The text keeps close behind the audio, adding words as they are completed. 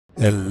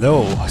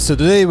Hello, so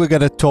today we're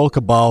gonna talk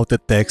about the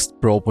text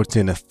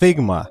property in a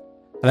Figma.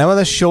 And I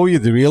wanna show you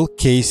the real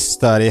case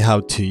study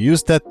how to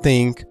use that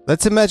thing.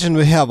 Let's imagine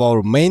we have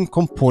our main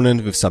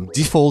component with some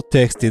default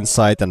text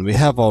inside and we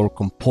have our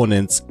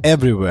components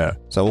everywhere.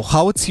 So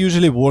how it's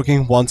usually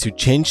working, once you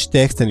change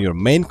text in your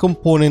main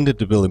component,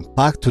 it will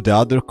impact to the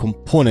other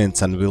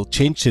components and will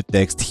change the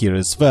text here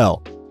as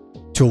well.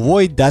 To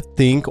avoid that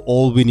thing,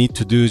 all we need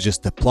to do is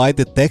just apply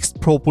the text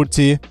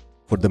property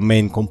for the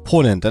main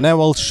component, and I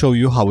will show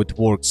you how it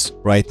works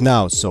right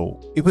now.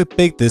 So if we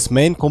pick this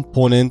main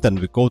component and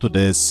we go to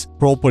this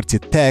property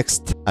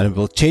text and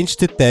we'll change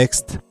the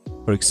text,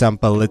 for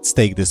example, let's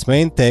take this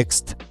main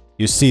text,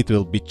 you see it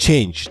will be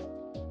changed.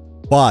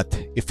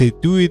 But if we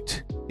do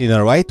it in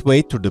a right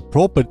way to the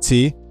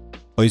property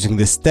by using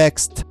this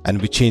text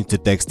and we change the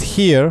text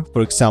here,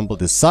 for example,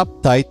 the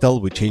subtitle,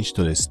 we change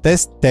to this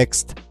test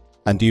text,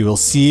 and you will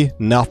see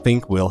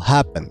nothing will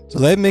happen. So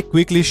let me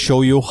quickly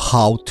show you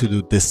how to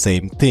do the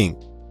same thing.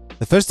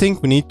 The first thing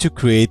we need to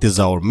create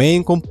is our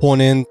main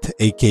component,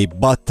 aka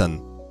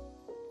button.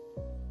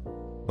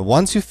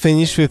 Once you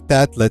finish with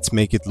that, let's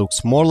make it look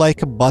more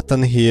like a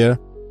button here.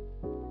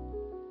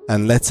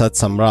 And let's add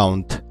some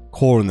round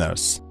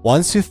corners.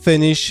 Once you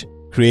finish,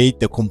 create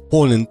the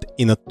component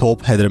in a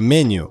top header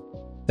menu.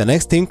 The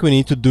next thing we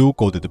need to do,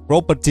 go to the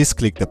properties,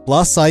 click the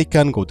plus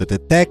icon, go to the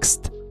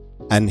text.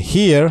 And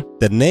here,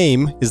 the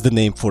name is the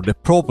name for the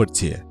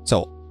property.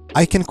 So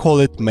I can call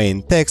it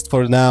main text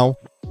for now,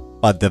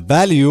 but the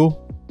value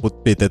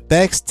would be the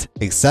text,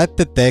 exact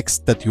the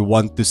text that you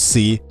want to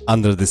see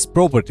under this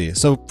property.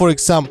 So for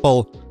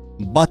example,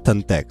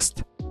 button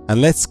text. And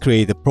let's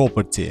create a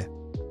property.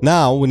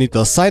 Now we need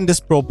to assign this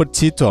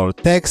property to our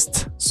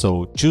text.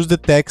 So choose the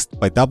text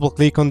by double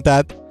click on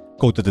that,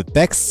 go to the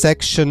text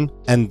section,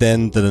 and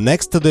then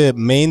next to the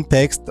main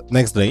text,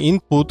 next to the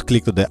input,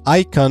 click to the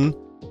icon,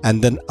 and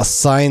then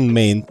assign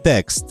main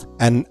text.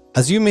 And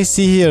as you may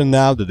see here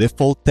now, the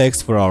default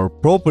text for our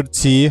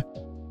property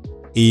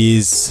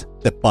is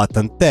the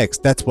button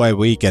text. That's why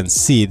we can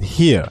see it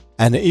here.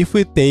 And if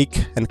we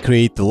take and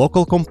create the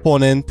local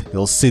component,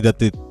 you'll see that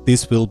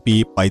this will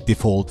be by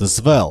default as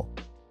well.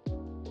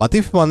 But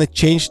if we want to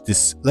change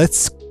this,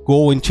 let's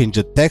go and change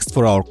the text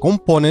for our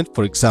component.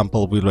 For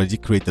example, we already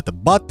created a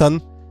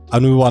button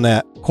and we want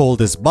to call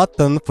this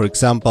button, for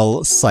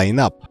example, sign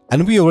up.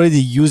 And we're already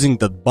using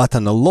that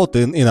button a lot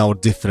in our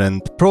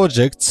different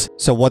projects.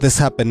 So what is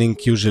happening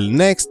usually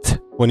next,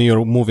 when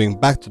you're moving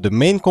back to the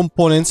main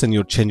components and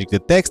you're changing the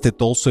text,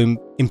 it also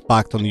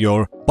impacts on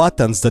your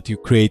buttons that you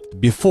created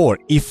before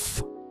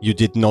if you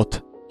did not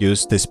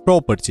use this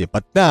property.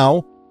 But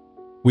now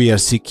we are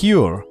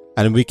secure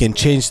and we can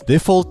change the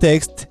default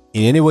text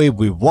in any way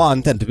we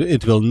want, and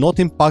it will not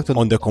impact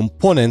on the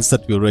components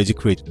that we already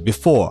created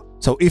before.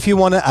 So if you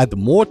want to add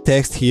more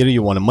text here,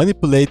 you want to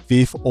manipulate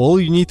with, all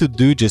you need to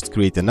do, just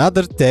create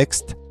another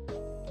text,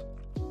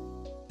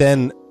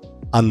 then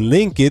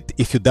unlink it.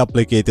 If you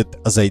duplicate it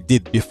as I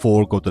did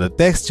before, go to the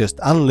text, just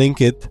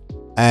unlink it.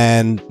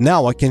 And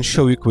now I can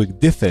show you a quick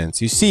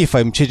difference. You see, if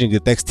I'm changing the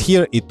text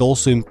here, it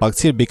also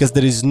impacts here because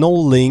there is no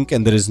link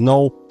and there is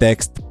no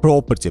text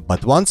property.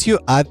 But once you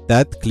add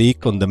that,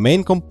 click on the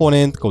main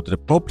component, go to the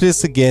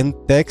properties again,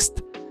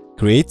 text,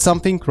 create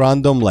something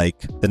random, like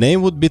the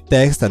name would be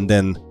text and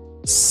then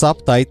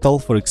subtitle,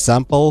 for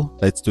example.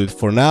 Let's do it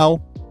for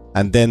now.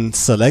 And then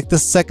select the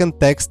second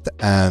text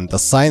and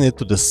assign it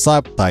to the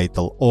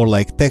subtitle or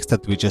like text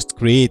that we just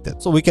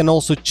created. So we can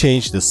also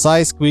change the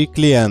size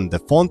quickly and the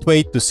font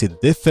weight to see the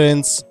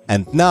difference.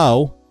 And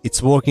now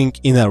it's working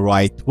in a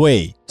right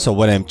way. So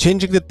when I'm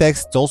changing the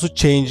text, it's also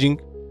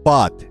changing.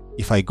 But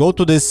if I go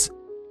to this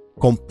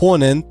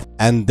component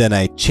and then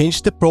I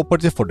change the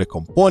property for the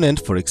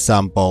component, for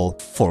example,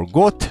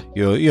 forgot,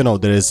 you know,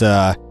 there is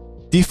a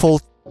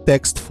default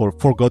text for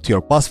forgot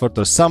your password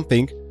or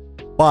something.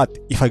 But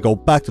if I go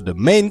back to the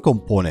main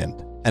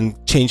component and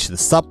change the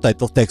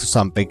subtitle text to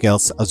something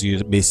else, as you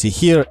may see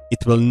here,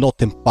 it will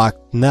not impact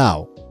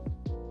now.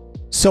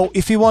 So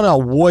if you want to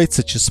avoid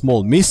such a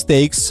small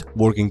mistakes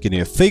working in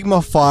your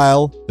Figma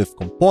file with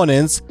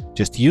components,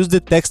 just use the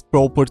text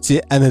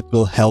property and it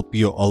will help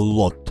you a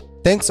lot.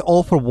 Thanks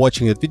all for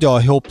watching that video.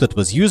 I hope that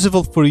was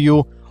useful for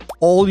you.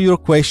 All your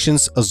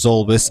questions, as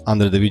always,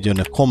 under the video in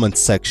the comment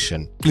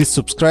section. Please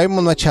subscribe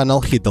on my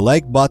channel, hit the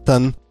like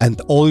button,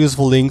 and all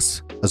useful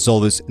links, as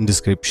always, in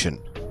description.